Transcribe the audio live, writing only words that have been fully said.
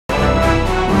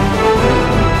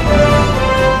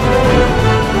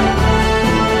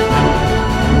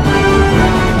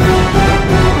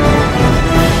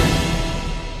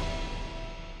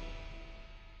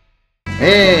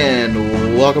And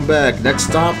welcome back. Next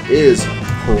stop is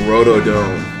Chrono.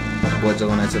 Boy,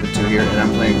 Juggalo972 here, and I'm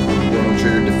playing Chrono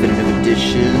Trigger Definitive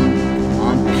Edition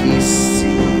on PC.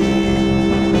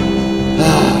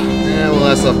 And when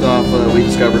last left off, we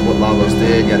discovered what Lavos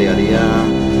did, yada yada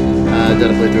yada.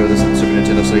 Did a playthrough of this on Super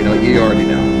Nintendo, so you already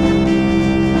know.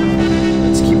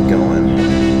 Let's keep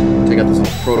going. Take out this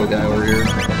little proto guy over here.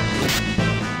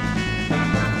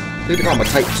 I think they call him a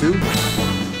Type 2.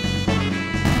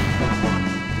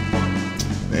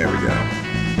 There we go.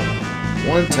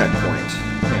 One tech point.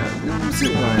 Yeah, let's see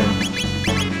what I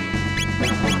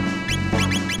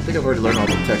think I've already learned all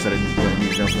the techs that I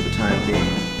need to know for the time being.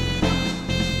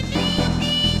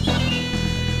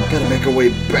 Gotta make our way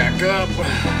back up.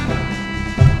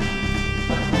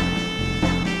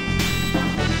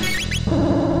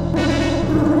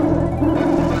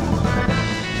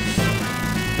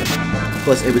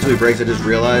 Plus, in between breaks, I just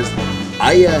realized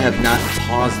I have not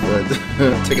paused the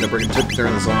taking a break and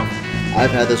turning this off. I've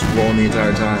had this rolling the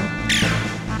entire time.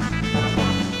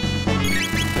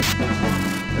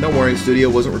 And don't worry, studio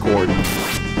wasn't recording.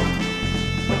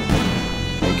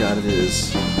 Thank God it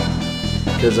is.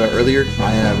 Because earlier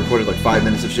I recorded like 5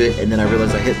 minutes of shit, and then I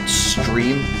realized I hit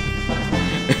stream.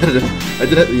 I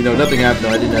didn't, you know, nothing happened.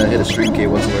 I didn't hit a stream key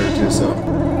whatsoever too. So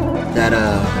that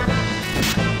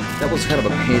was kind of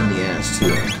a pain in the ass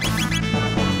too.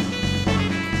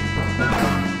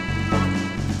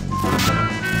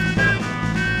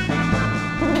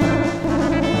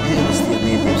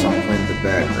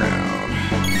 Background.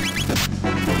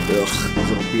 Ugh, those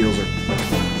little beetles are.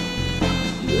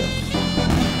 Yeah.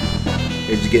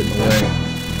 They just get in the way.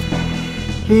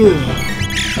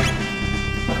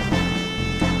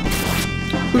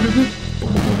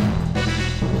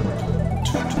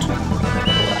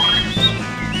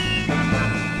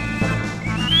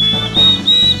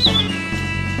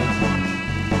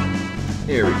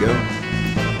 Here we go.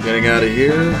 Getting out of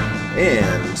here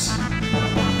and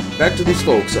back to these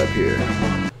folks up here.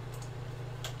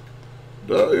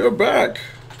 You're back.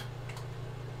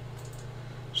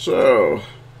 So,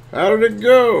 how did it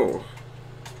go?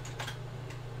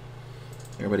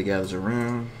 Everybody gathers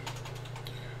around.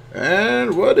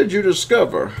 And what did you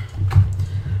discover?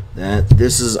 That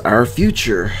this is our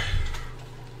future.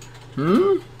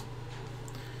 Who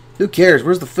cares?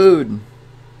 Where's the food?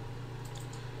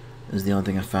 This is the only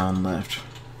thing I found left.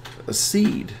 A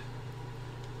seed.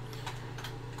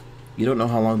 You don't know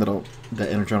how long that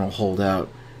energon will hold out.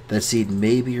 That seed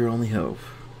may be your only hope.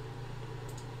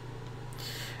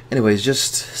 Anyways,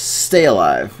 just stay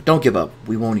alive. Don't give up.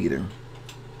 We won't either.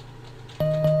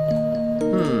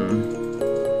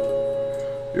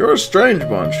 You're a strange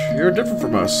bunch. You're different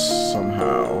from us,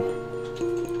 somehow.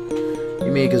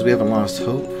 You mean because we haven't lost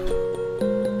hope?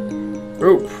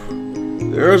 Hope.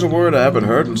 There's a word I haven't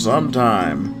heard in some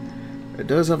time. It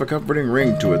does have a comforting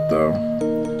ring to it, though.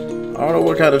 I don't know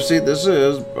what kind of seed this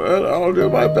is, but I'll do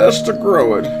my best to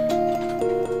grow it.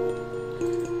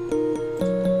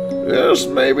 This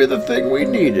may be the thing we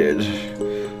needed.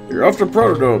 You're off to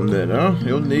Protodome then, huh?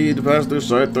 You'll need to pass through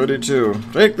Site 32.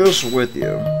 Take this with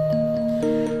you.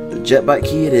 The jetbike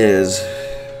key it is.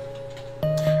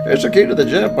 It's a key to the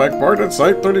jetbike parked at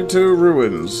Site 32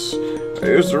 ruins. I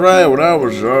used to ride when I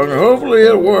was young. Hopefully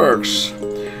it works.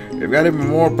 They've got even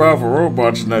more powerful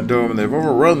robots in that dome, and they've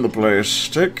overrun the place.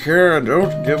 Take care and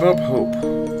don't give up hope.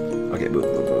 Okay, move.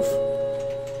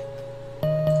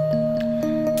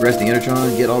 Rest the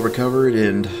energon, get all recovered,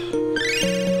 and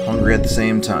hungry at the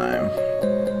same time.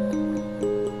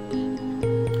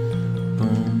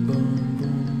 Boom, boom,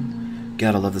 boom.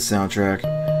 Gotta love the soundtrack.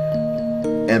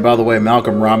 And by the way,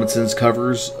 Malcolm Robinson's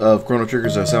covers of Chrono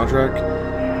Trigger's soundtrack,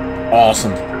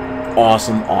 awesome.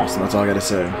 Awesome, awesome. That's all I gotta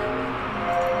say.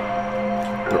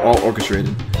 They're all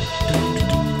orchestrated.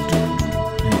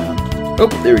 Oh,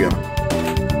 there we go.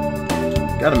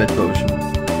 Got a mid potion.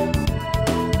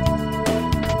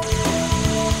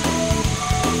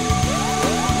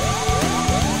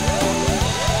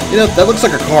 You know, that looks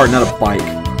like a car, not a bike.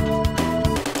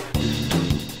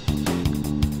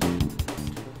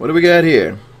 What do we got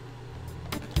here?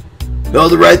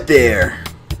 Build it right there.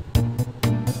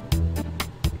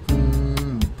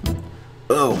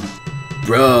 Oh,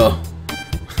 bro.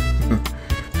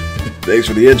 Thanks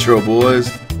for the intro, boys.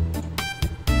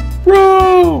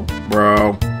 Bro!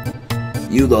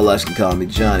 You lowlifes can call me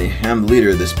Johnny. I'm the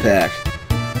leader of this pack.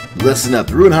 Listen up,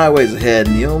 the ruined highway's ahead,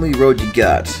 and the only road you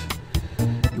got.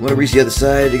 You want to reach the other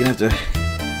side, you're going to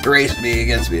have to race me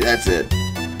against me, that's it.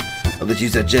 I'll let you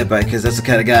use that jetbike, because that's the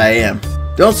kind of guy I am.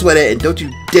 Don't sweat it, and don't you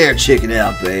dare chicken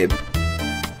out, babe.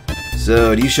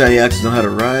 So, do you shiny axes know how to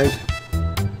ride?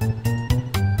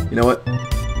 You know what?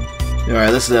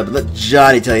 Alright, listen up and let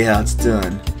Johnny tell you how it's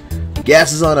done.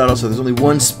 Gas is on auto, so there's only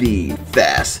one speed.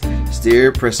 Fast.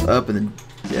 Steer, press up, and then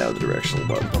down the directional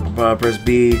button. Press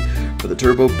B for the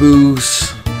turbo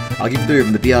boost. I'll give you 3 of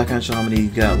them. The B icon show how many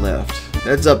you've got left.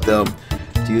 Heads up, though.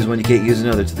 To use one, you can't use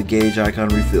another till the gauge icon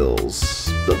refills.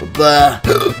 Blah, blah, blah.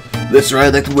 Let's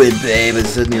ride like the wind, babe. It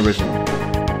said in the original.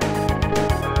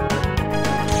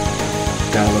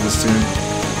 Gotta love this tune.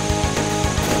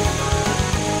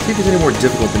 See if he's any more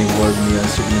difficult than he was in the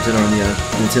Super Nintendo or in the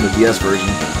Nintendo DS version.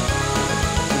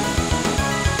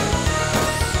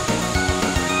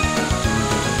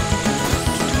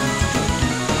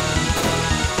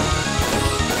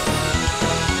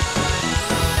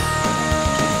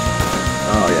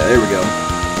 Oh yeah, there we go.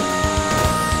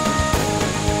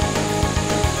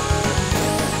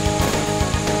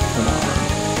 Come on.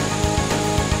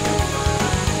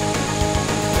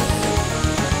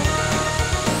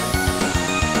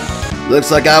 Looks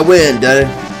like I win, Daddy.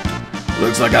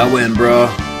 Looks like I win, bro.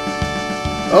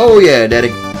 Oh yeah,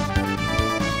 Daddy.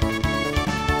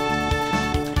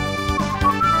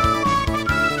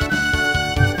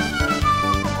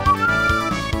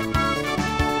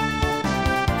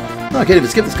 Oh, I can't even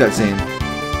skip this cutscene.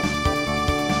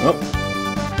 Oh.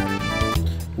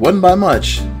 Wasn't by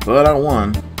much, but I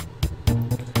won.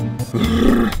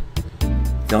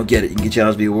 Don't get it. You can get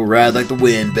Challenge B. We'll ride like the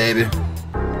wind, baby.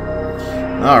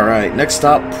 Alright, next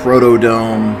stop,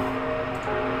 Protodome.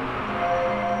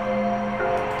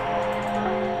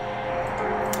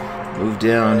 Move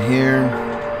down here.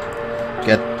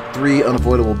 Got 3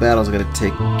 unavoidable battles I gotta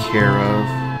take care of.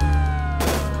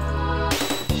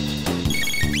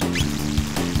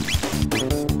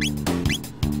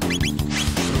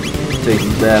 Take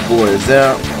these bad boys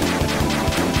out.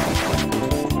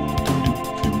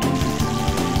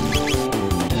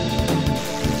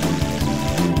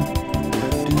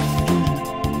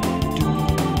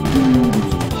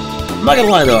 I'm not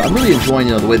gonna lie though, I'm really enjoying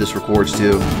the way this records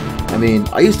too. I mean,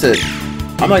 I'm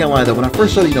not gonna lie though, when I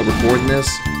first started recording this,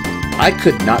 I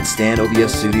could not stand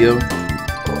OBS Studio,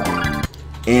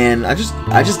 and I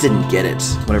just didn't get it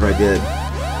whenever I did.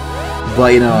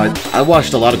 But I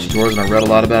watched a lot of tutorials and I read a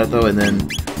lot about it though, and then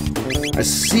I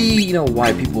see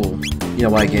why people,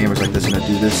 why gamers like this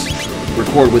do this,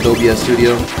 record with OBS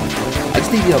Studio. I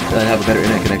just need to have a better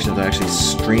internet connection to actually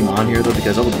stream on here though,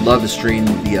 because I would love to stream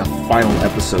the final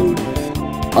episode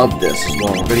of this as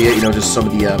well. But just some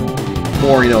of the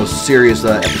more serious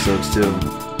episodes too.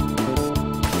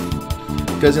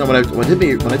 Because when I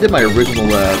did my original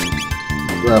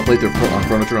playthrough on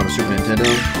Chrono on the Super Nintendo,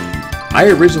 I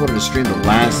originally wanted to stream the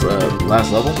last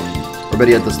level, or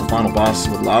better yet, the final boss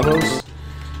with Lagos,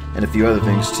 and a few other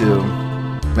things too.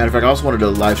 Matter of fact, I also wanted to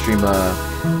live stream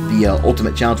the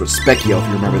Ultimate Challenge with Specchio, if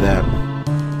you remember that.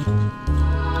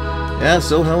 Yeah,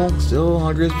 still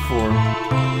hungry as before.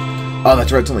 Oh,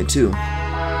 that's right, it's only 2.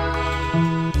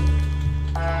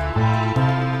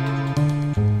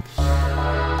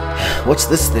 What's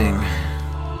this thing?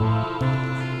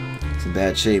 It's in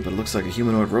bad shape, but it looks like a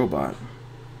humanoid robot.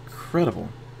 Incredible.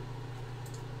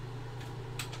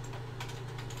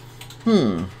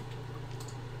 I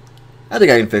think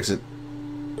I can fix it.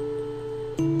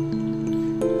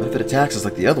 But if it attacks us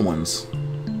like the other ones,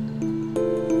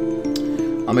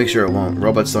 I'll make sure it won't.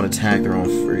 Robots don't attack of their own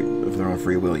free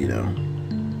will,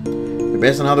 They're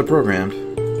based on how they're programmed.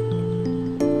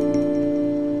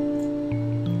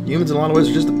 Humans, in a lot of ways,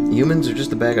 are just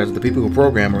the bad guys. The people who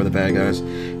program are the bad guys,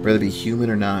 whether they be human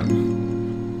or not.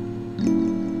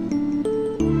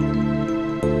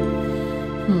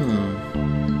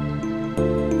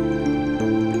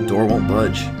 Door won't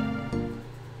budge.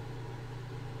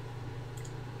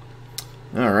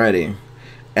 Alrighty,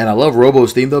 and I love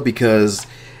Robo's theme though, because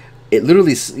it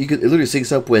literally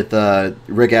syncs up with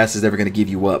Red Gas is never gonna give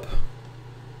you up.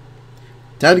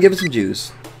 Time to give it some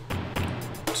juice.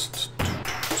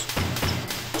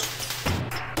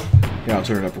 Yeah, I'll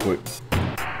turn it up real quick.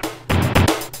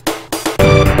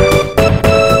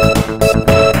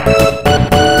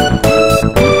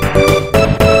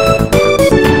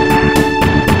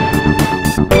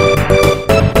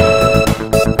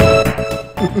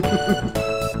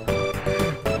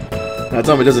 Now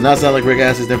tell me, does it not sound like Rick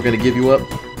Ass is never going to give you up?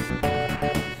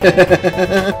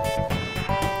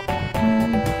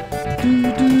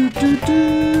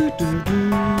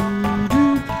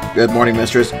 Good morning,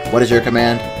 mistress. What is your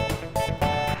command?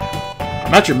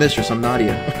 I'm not your mistress, I'm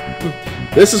Nadia.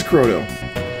 This is Chrono.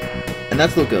 And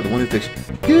that's Luca, the one who fixed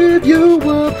give you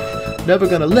up, never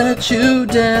gonna let you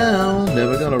down,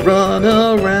 never gonna run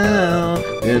around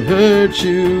and hurt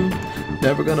you.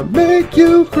 Never gonna make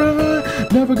you cry.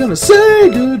 Never gonna say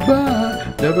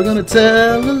goodbye. Never gonna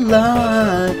tell a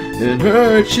lie and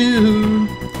hurt you.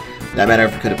 That matter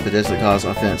could have potentially caused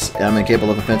offense. I'm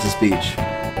incapable of offensive speech.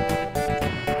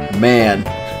 Man.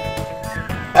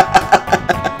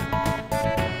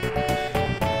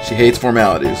 She hates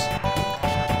formalities.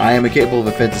 I am incapable of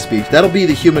offensive speech. That'll be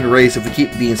the human race if we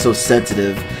keep being so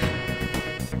sensitive.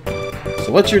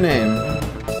 So what's your name?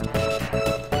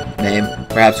 Name.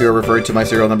 Perhaps you are referring to my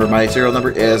serial number. My serial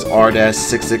number is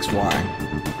R-66Y.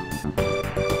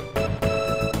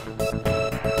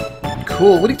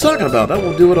 Cool. What are you talking about? That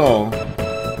will do it all.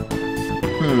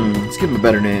 Let's give him a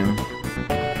better name.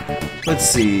 Let's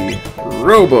see.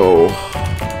 Robo.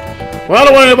 Well, I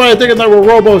don't want anybody thinking that we're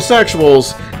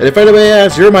robosexuals. And if anybody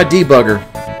asks, you're my debugger.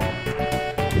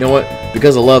 You know what?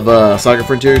 Because I love Saga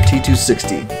Frontier,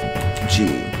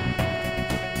 T260G.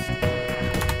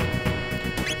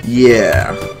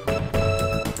 Yeah.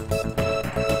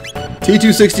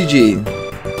 T260G.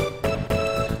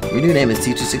 Your new name is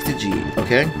T260G,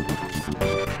 okay?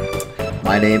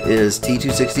 My name is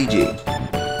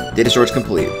T260G. Data storage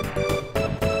complete.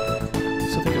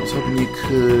 Something I was hoping you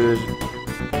could...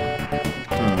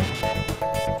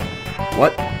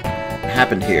 What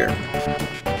happened here?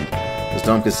 This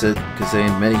dome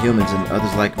contained many humans and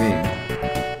others like me.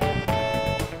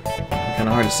 Kind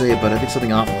of hard to say, but I think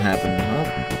something awful happened.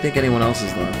 I don't think anyone else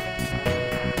is though.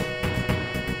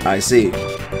 I see.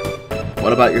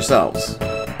 What about yourselves?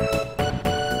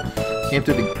 Came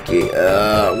through the gate,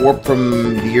 warp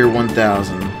from the year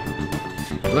 1000.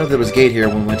 I learned there was a gate here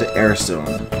when we went to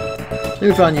Airstone. Then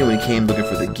we found you when we came looking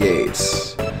for the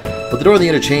gates. But the door in the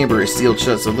inner chamber is sealed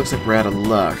shut, so it looks like we're out of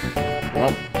luck.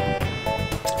 Well,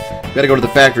 we gotta go to the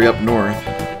factory up north.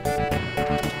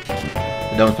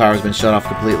 The dome's power has been shut off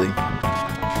completely.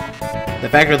 The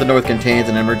factory at the north contains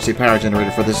an emergency power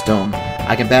generator for this dome.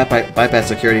 I can bypass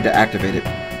security to activate it.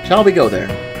 Shall we go there?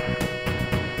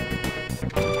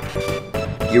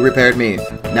 You repaired me.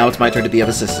 Now it's my turn to be of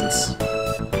assistance.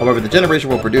 However, the generator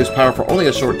will produce power for only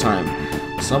a short time.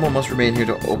 Someone must remain here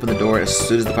to open the door as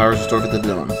soon as the power is restored for the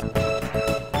dome.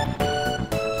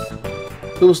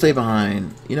 Who will stay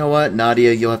behind? You know what,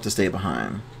 Nadia, you'll have to stay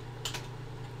behind.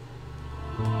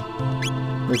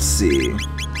 Let's see.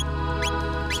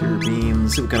 Cure beam.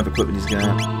 Let's see what kind of equipment he's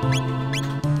got.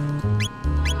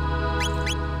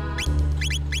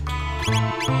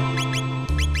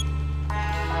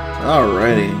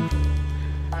 Alrighty.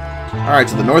 Alright,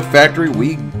 to the North Factory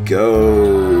we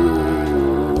go.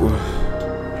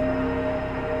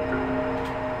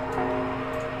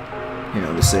 You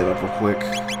know, just save up real quick.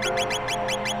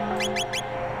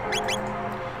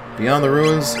 Beyond the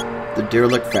ruins, the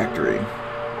derelict factory.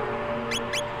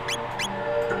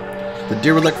 The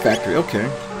derelict factory, okay.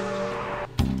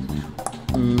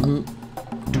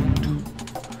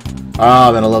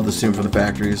 Ah, man, I love the theme from the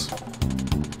factories.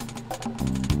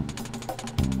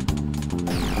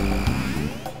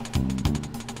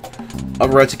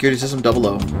 Override security system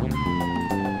 00.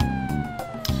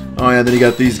 Oh yeah, then you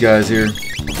got these guys here.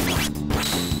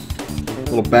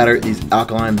 Little battery, these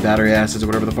alkaline battery acids or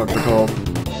whatever the fuck they're called.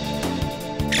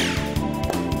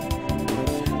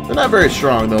 They're not very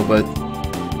strong though, but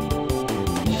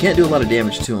you can't do a lot of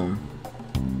damage to them.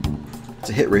 It's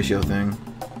a hit ratio thing.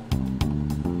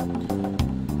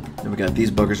 Then we got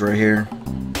these buggers right here.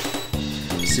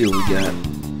 Let's see what we got.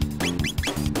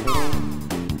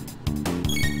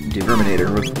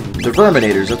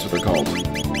 Deverminators, that's what they're called.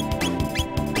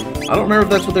 I don't remember if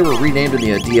that's what they were renamed in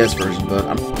the DS version, but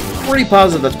I'm pretty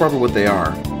positive that's probably what they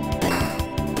are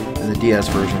in the DS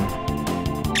version.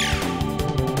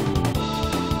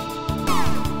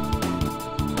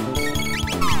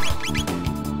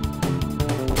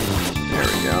 There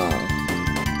we go.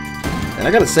 And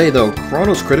I gotta say though,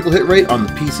 Chrono's critical hit rate on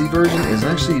the PC version is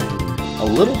actually a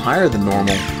little higher than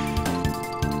normal.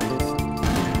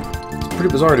 It's pretty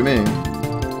bizarre to me.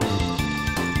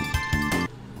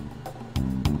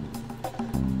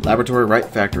 Laboratory right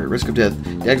factory. Risk of death.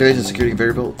 Deactivation security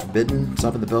variable forbidden.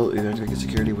 Stopping the belt. You have to get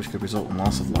security, which could result in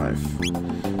loss of life.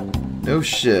 No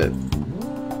shit.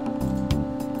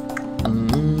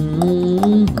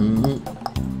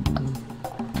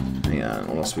 Hang on.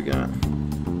 What else we got?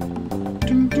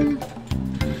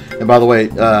 And by the way,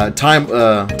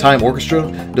 Time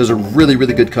Orchestra does a really,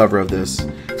 really good cover of this.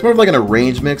 It's more of like an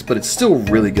arranged mix, but it's still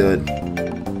really good.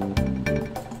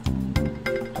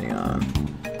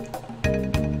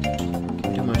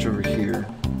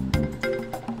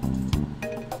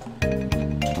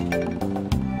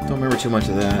 Too much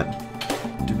of that.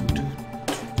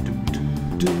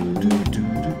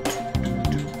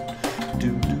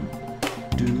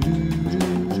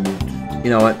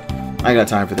 know what? I got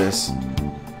time for this.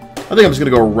 I think I'm just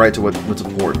gonna go right to what's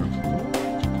important.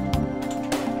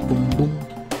 Boom, boom,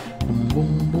 boom,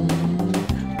 boom, boom.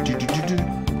 Do, do, do, do.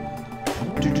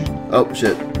 Do, do. Oh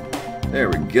shit! There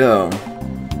we go.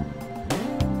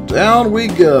 Down we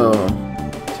go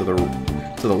to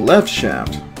the left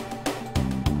shaft.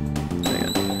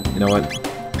 Man, you know what?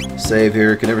 Save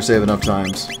here. Can never save enough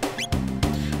times.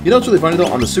 You know what's really funny though?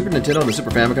 On the Super Nintendo and the Super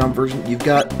Famicom version, you've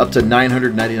got up to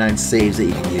 999 saves that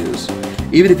you can use.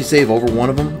 Even if you save over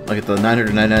one of them, like at the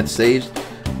 999th stage,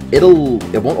 it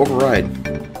won't override.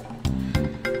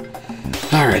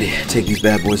 Alrighty, take these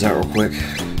bad boys out real quick.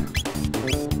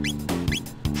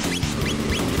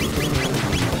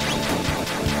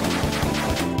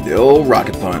 The old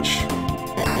rocket punch.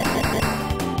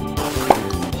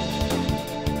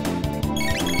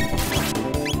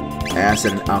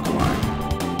 Acid and alkaline.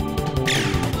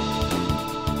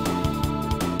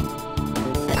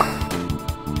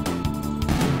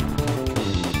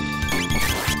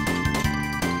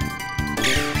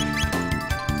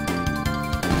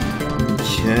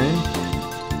 Okay.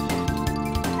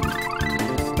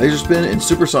 Laser spin and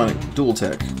supersonic dual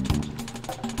tech.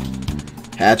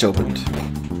 Hatch opened.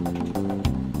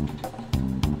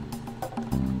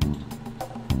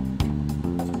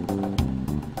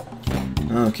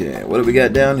 Okay, what do we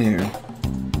got down here?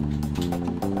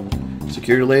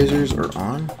 Security lasers are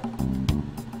on.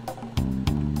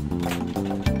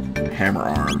 Hammer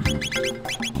arm.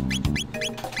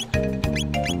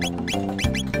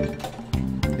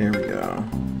 There we go.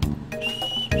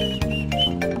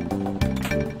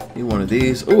 Need one of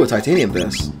these. Oh, a titanium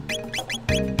vest.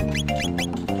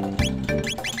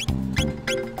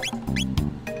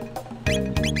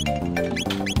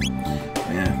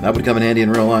 Man, that would come in handy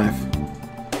in real life.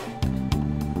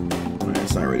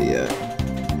 It's not ready yet.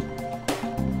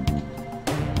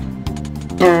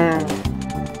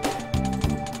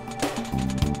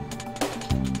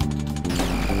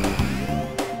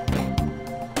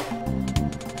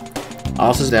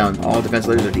 All is down. All defense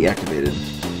lasers are deactivated.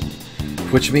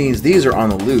 Which means these are on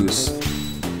the loose.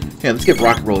 Yeah, let's give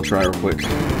Rocket Roll a try real quick.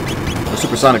 The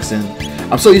Supersonic's in.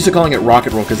 I'm so used to calling it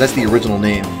Rocket Roll because that's the original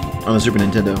name on the Super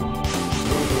Nintendo.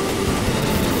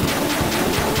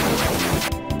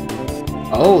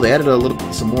 Oh, they added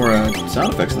some more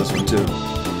sound effects to this one too.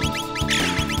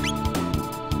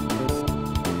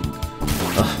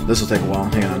 This will take a while.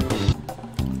 Hang on.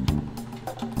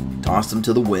 Toss them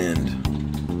to the wind.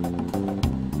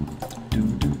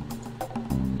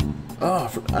 Oh,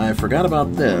 I forgot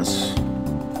about this.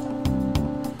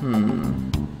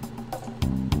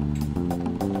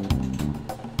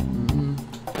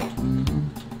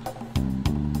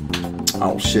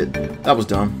 Oh shit, that was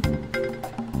dumb.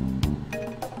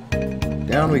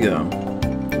 Down we go.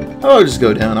 Oh, just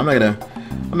go down. I'm not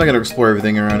gonna explore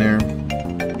everything around here.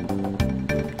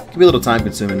 Could be a little time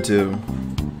consuming too.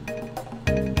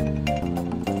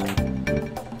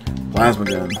 Plasma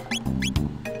gun.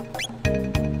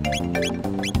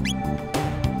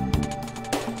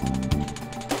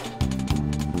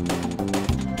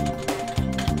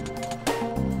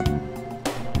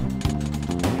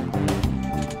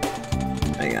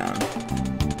 Hang on.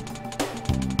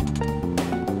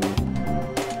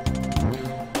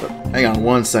 Hang on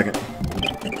 1 second.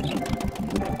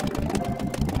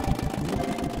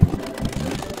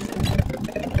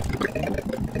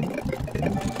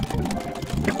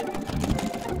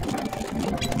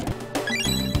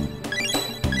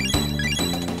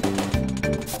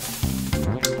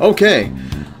 Okay,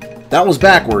 that was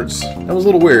backwards. That was a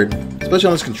little weird, especially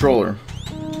on this controller.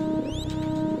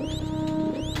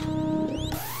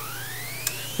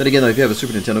 Then again, though, if you have a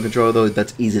Super Nintendo controller, though,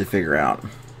 that's easy to figure out.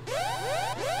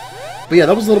 But yeah,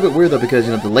 that was a little bit weird though, because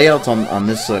you know the layouts on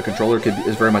this controller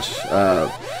is very much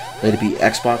made to be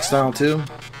Xbox style too.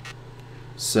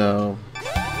 So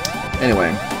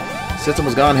anyway, system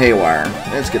has gone haywire.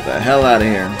 Let's get the hell out of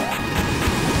here.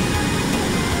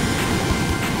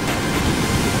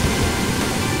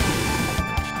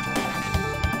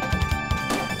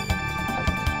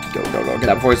 Go, go, go. Get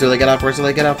out before it's too late, get out before it's too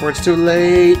late, get out before it's too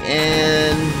late,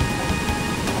 and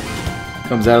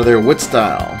comes out of there with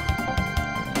style.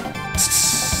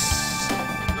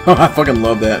 Oh, I fucking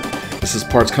love that. This is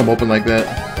parts come open like that.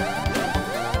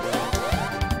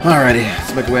 Alrighty,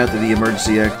 let's make our way out to the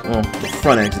emergency exit. Well, the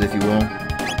front exit, if you will.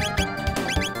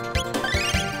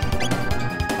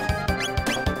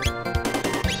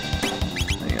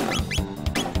 Hang on.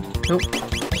 Nope.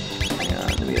 Hang on,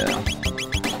 let me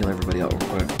kill everybody out real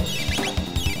quick.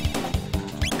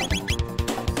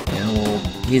 Yeah, well,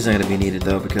 he's not gonna be needed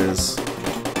though because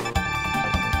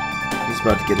he's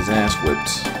about to get his ass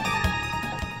whipped.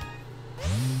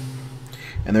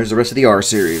 And there's the rest of the R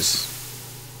series.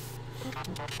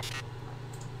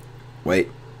 Wait,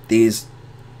 these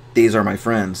are my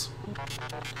friends.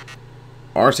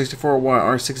 R64Y,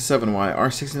 R67Y,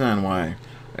 R69Y.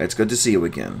 It's good to see you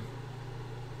again.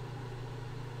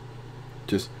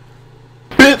 Just...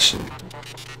 Bitch!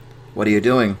 What are you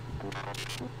doing?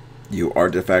 You are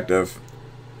defective.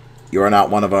 You are not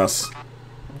one of us.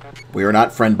 We are not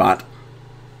friendbot.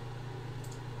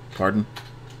 Pardon?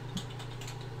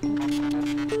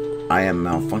 I am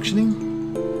malfunctioning?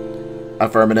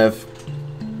 Affirmative.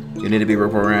 You need to be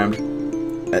reprogrammed.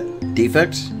 A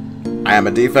defect? I am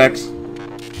a defect.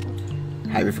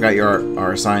 Have you forgot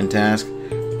our assigned task?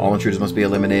 All intruders must be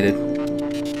eliminated.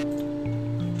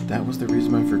 That was the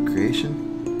reason for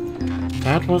creation?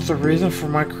 That was the reason for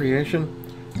my creation?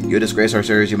 You disgrace our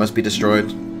series, you must be destroyed.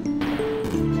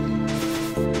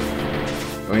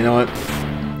 Well, you know what?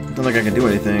 I don't think I can do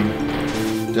anything.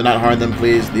 Do not harm them,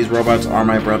 please. These robots are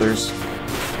my brothers.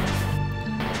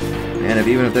 And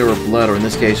even if they were blood, or in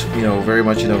this case, you know, very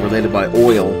much, you know, related by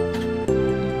oil,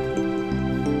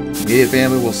 immediate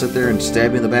family will sit there and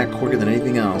stab you in the back quicker than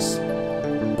anything else.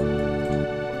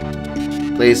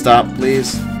 Please stop,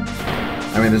 please.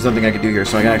 I mean, there's nothing I can do here,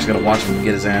 so I actually gotta watch him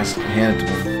get his ass handed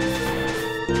to him.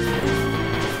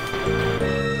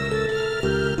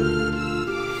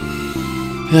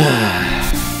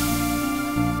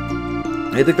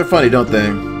 They think they're funny, don't they?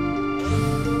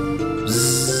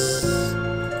 Bzzz.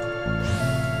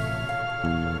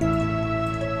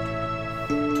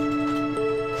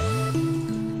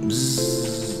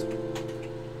 Bzzz.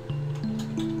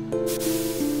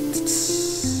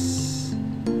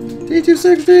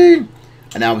 T260!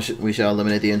 And now we shall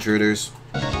eliminate the intruders.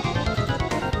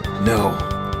 No.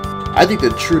 I think the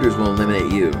intruders will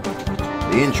eliminate you.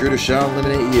 The intruder shall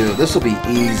eliminate you. This will be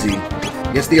easy.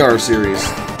 Against the R series.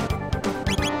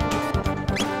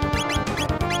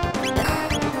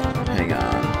 Hang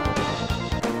on.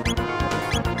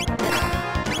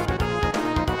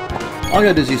 All I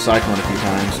gotta do is use Cyclone a few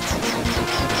times.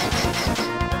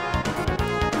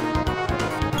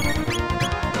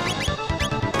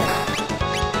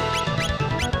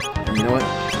 And you know what?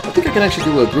 I think I can actually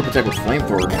do a group attack with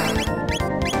Flamethrower.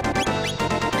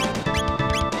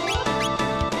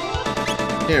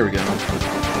 There we go.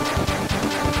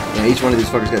 Yeah, each one of these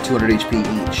fuckers got 200 HP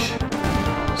each.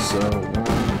 So, 1,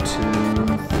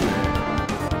 2,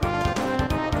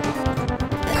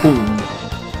 3. Boom.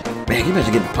 Man, can you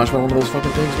imagine getting punched by one of those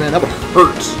fucking things, man? That would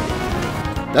hurt.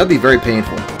 That would be very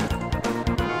painful.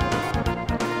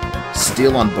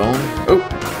 Steel on bone. Oh,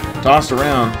 tossed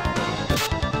around.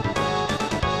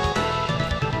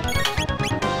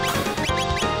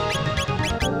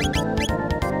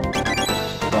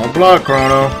 Don't block,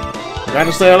 Chrono. You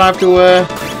gotta stay alive to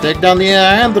take down the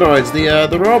androids,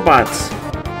 the robots.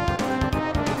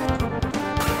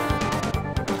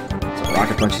 That's what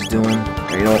Rocket Punch is doing.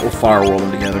 Okay, you know what? We'll fire roll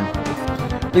them together.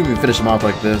 I think we can finish them off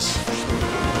like this.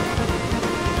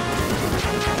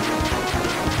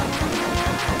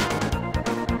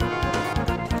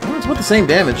 Well, it's about the same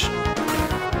damage.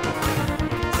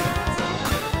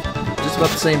 Just about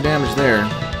the same damage there.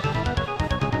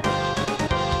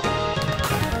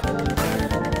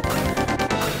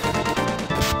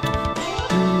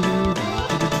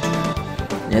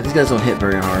 Yeah, these guys don't hit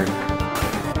very hard.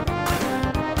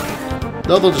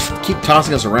 They'll just keep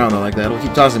tossing us around though, like that. They'll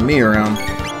keep tossing me around.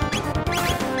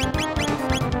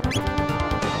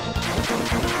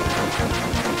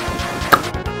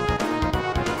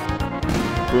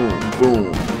 Boom,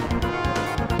 boom,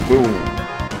 boom.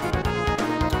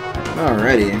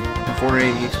 Alrighty,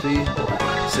 480 XP,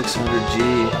 600G.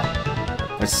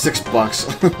 That's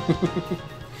 $6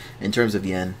 in terms of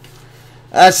yen.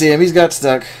 I see him. He's got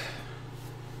stuck.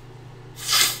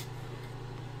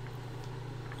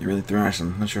 You're really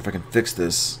thrashing. Not sure if I can fix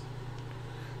this.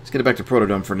 Let's get it back to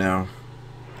Protodome for now.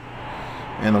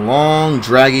 And a long,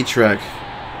 draggy trek.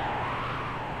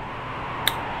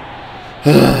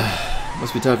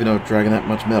 Must be tough, you know, dragging that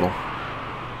much metal.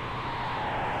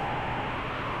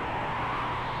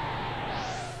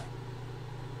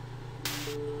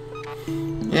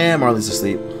 Yeah, Marley's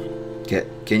asleep.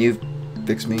 Can you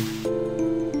fix me?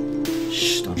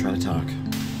 Shh, don't try to talk.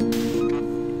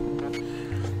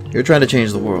 You're trying to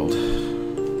change the world.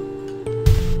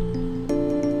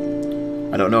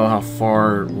 I don't know how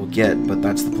far we'll get, but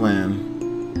that's the plan.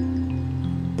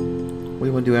 What do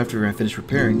you want to do after I finish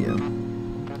repairing you?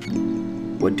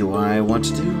 What do I want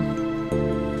to do?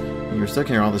 When you're stuck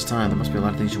here all this time, there must be a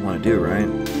lot of things you want to do, right?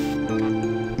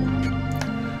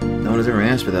 No one has ever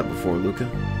asked me that before, Luca.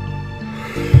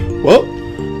 Well,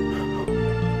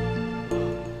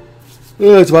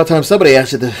 It's about time somebody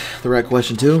asked you the right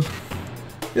question, too.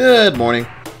 Good morning.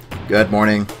 Good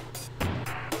morning.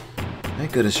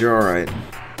 Thank goodness you're alright.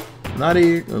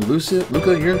 Naughty,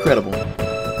 Luca, you're incredible.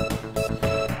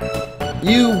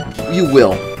 You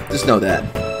will. Just know that.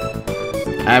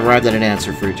 I've arrived at an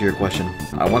answer to your question.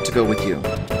 I want to go with you.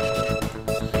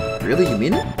 Really? You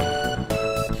mean it?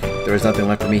 There is nothing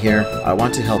left for me here. I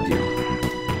want to help you.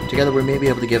 Together we may be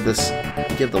able to give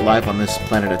the life on this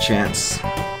planet a chance.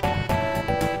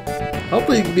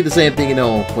 Hopefully it can be the same thing, you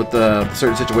know, with the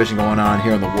certain situation going on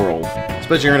here in the world.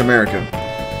 Especially here in America.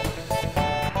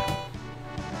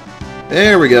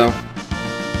 There we go.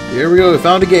 Here we go. We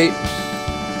found a gate.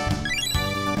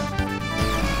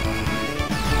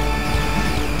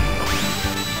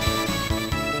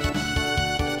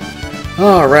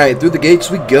 Alright, through the gates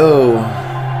we go.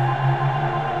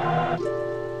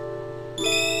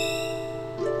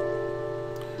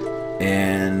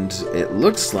 And it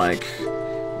looks like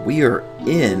we are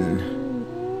in...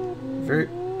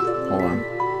 Hold on.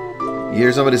 You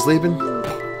hear somebody sleeping?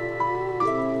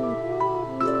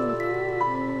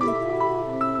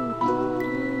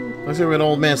 Looks like we got an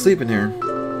old man sleeping here.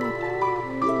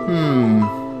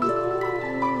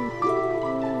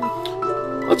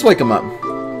 Let's wake him up.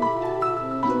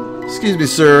 Excuse me,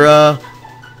 sir,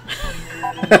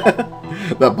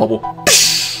 that bubble.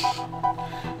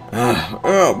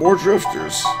 More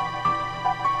drifters.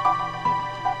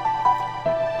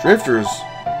 Drifters?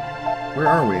 Where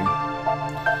are we?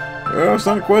 Well, it's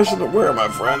not a question of where, my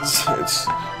friends. It's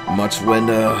much when,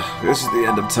 this is the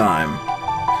end of time.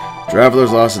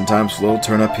 Travelers lost in time's flow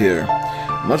turn up here,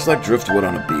 much like driftwood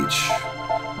on a beach.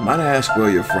 Might I ask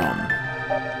where you're from?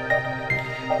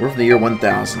 We're from the year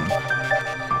 1000.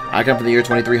 I come from the year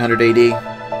 2300 AD.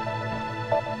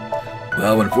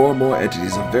 Well, when four more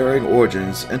entities of varying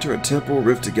origins enter a temporal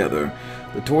rift together,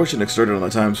 the torsion exerted on the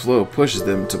time's flow pushes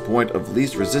them to point of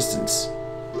least resistance.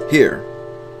 Here.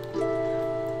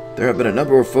 There have been a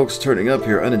number of folks turning up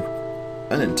here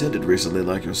unintended recently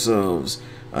like yourselves.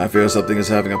 I fear something is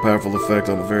having a powerful effect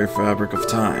on the very fabric of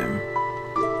time.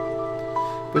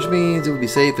 Which means it would be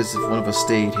safest if one of us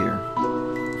stayed here.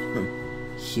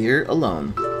 Here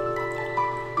alone.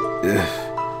 Yeah,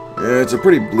 it's a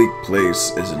pretty bleak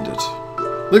place, isn't it?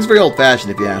 Looks very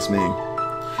old-fashioned, if you ask me.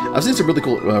 I've seen some really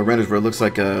cool renders where it looks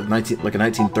like a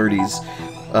 1930s.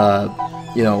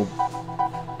 You know,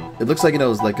 it looks like, you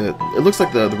know, it looks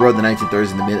like the road in the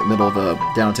 1930s in the middle of a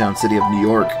downtown city of New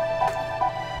York.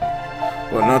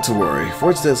 But not to worry,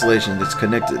 for its desolation, it's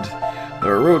connected.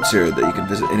 There are roads here that you can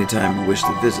visit anytime you wish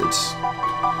to visit.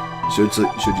 Should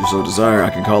you so desire, I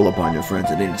can call upon your friends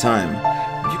at any time.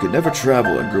 You could never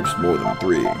travel in groups more than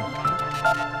 3.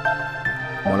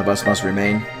 One of us must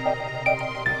remain.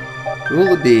 Who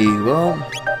will it be? Well,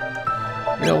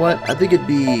 you know what? I think it'd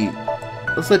be...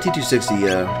 Let's let T260,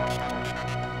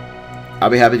 I'll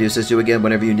be happy to assist you again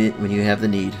whenever you need, when you have the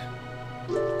need.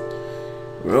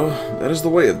 Well, that is the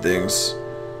way of things.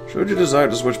 Should you desire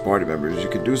to switch party members, you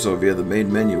can do so via the main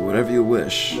menu, whatever you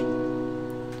wish.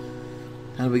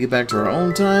 How do we get back to our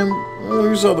own time? Well,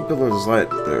 you saw the pillars of light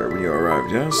there when you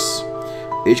arrived, yes?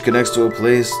 Each connects to a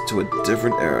place, to a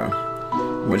different era.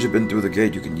 Once you've been through the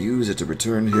gate, you can use it to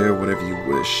return here whenever you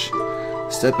wish.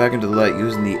 Step back into the light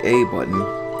using the A button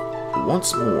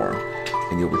once more,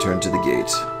 and you'll return to the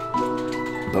gate.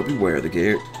 But beware, the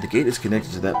gate is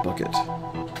connected to that bucket.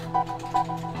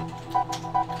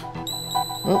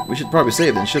 Well, we should probably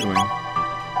save then, shouldn't we?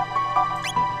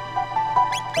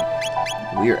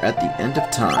 We are at the end of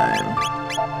time.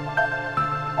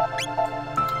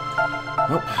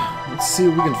 Well, let's see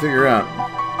what we can figure out.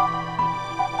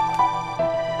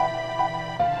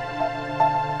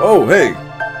 Oh, hey!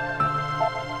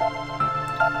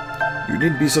 You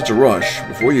needn't be such a rush.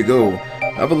 Before you go,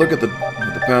 have a look at the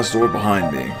past door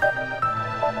behind me.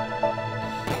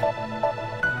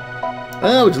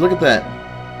 Oh, would you look at that?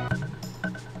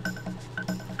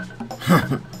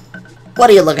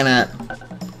 What are you looking at?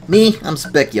 Me? I'm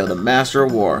Specchio, the Master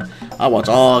of War. I watch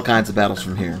all kinds of battles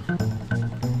from here.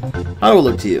 How do I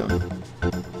look to you?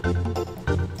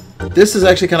 This is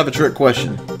actually kind of a trick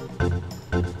question.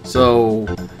 So,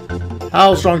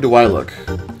 how strong do I look?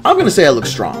 I'm going to say I look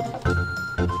strong.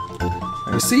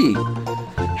 I see.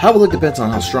 How I look depends on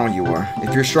how strong you are.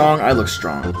 If you're strong, I look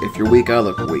strong. If you're weak, I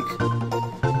look weak.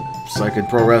 It's like in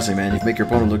pro wrestling, man. If you make your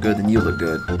opponent look good, then you look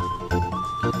good.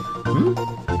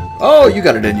 Oh, you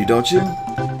got it in you, don't you?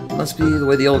 Must be the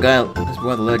way the old guy,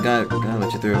 guy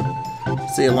let you through.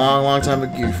 See, a long time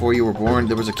before you were born,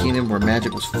 there was a kingdom where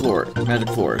magic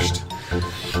flourished.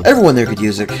 Everyone there could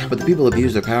use it, but the people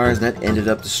abused their powers, and that ended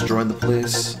up destroying the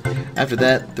place. After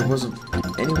that, there wasn't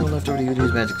anyone left over to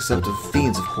use magic except the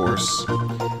fiends, of course.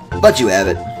 But you have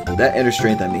it. That inner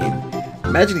strength, I mean.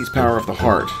 Magic needs power of the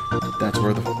heart. That's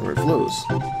where it flows.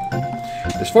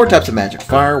 There's 4 types of magic.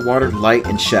 Fire, water, light,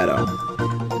 and shadow.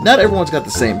 Not everyone's got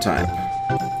the same type.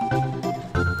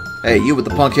 Hey, you with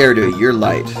the punk hairdo, you're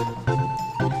light.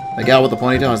 The gal with the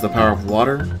ponytail has the power of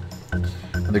water.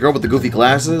 And the girl with the goofy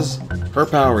glasses, her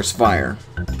power is fire.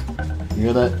 You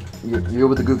hear that? You're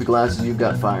with the goofy glasses, you've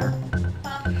got fire.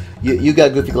 You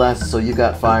got goofy glasses, so you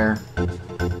got fire.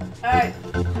 Alright.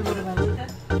 And what about Luca?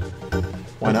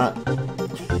 Why not?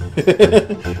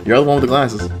 You're the one with the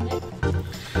glasses.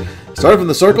 Start from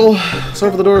the circle.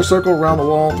 Start from the door, circle around the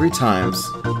wall 3 times.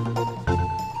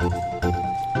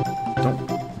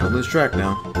 Don't lose track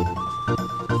now.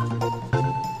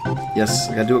 Yes,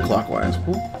 I gotta do it clockwise.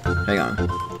 Ooh, hang on.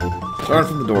 Start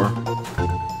from the door.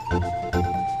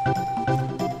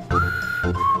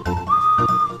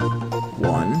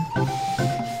 1,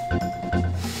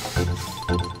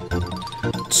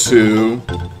 2.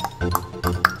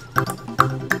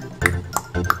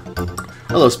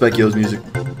 Hello, Specchio's music.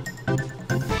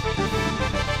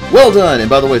 Well done! And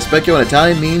by the way, Specchio in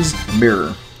Italian means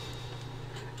mirror.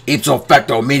 Ipso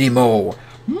facto minimo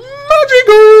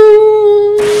magico!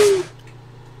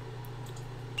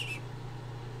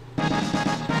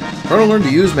 Chrono learned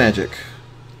to use magic.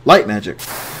 Light magic.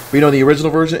 But you know, in the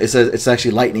original version, it says it's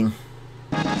actually lightning.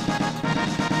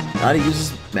 Now he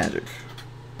uses magic.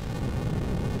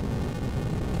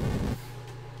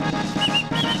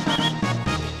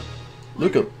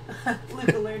 Luca.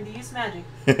 Luca learned to use magic.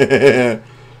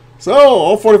 So,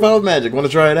 all 45 with magic. Want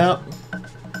to try it out?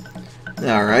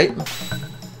 Alright.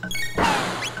 I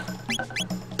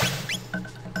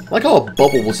like how a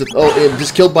bubble was... Oh, it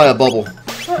just killed by a bubble.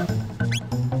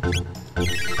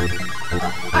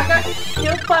 I got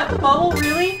killed by a bubble?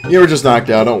 Really? You were just knocked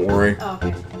out, don't worry. Oh,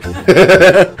 okay.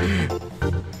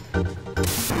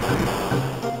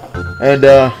 And,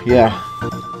 yeah.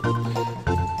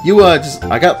 You, I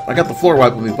got the floor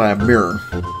wiped with me by a mirror.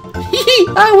 Hee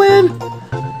I win!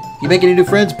 You make any new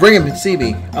friends? Bring them and see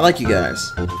me. I like you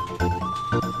guys.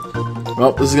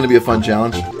 Well, this is going to be a fun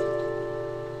challenge.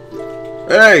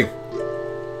 Hey!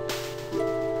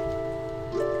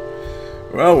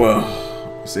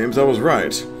 Well, seems I was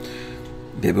right.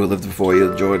 People who lived before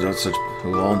you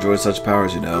who all enjoyed such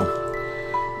powers, you know.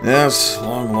 Yes,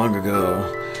 long ago.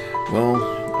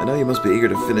 Well, I know you must be eager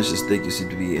to finish this thing you seem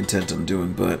to be intent on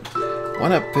doing, but why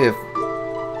not pay a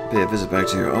visit back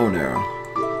to your own era?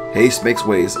 Haste makes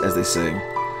waste, as they say.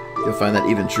 You'll find that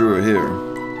even truer here.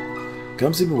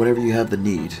 Come see me whenever you have the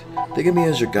need. Think of me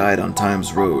as your guide on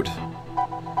Time's road.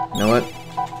 You know what?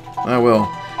 I will.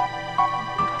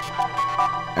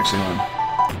 Actually, hold on.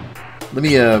 Let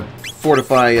me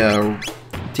fortify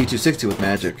T260 with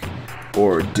magic,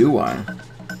 or do I?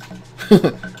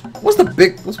 What's the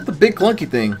big clunky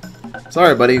thing?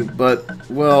 Sorry, buddy, but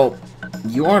well,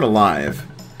 you aren't alive.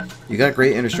 You got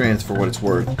great inner strength for what it's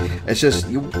worth. It's just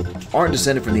you aren't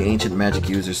descended from the ancient magic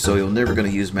users, so you're never going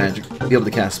to use magic, be able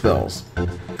to cast spells.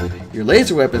 Your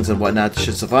laser weapons and whatnot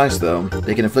should suffice, though.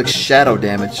 They can inflict shadow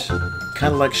damage,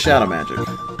 kind of like shadow magic.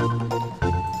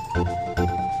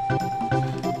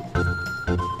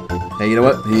 Hey, you know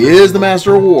what? He is the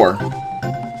Master of War.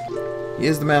 He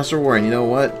is the Master of War, and you know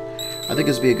what? I think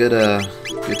this would be a good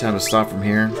time to stop from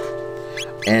here.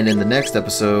 And in the next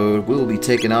episode, we will be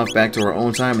taking off back to our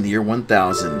own time in the year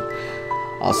 1000.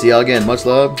 I'll see y'all again. Much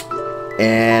love,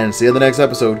 and see you in the next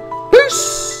episode.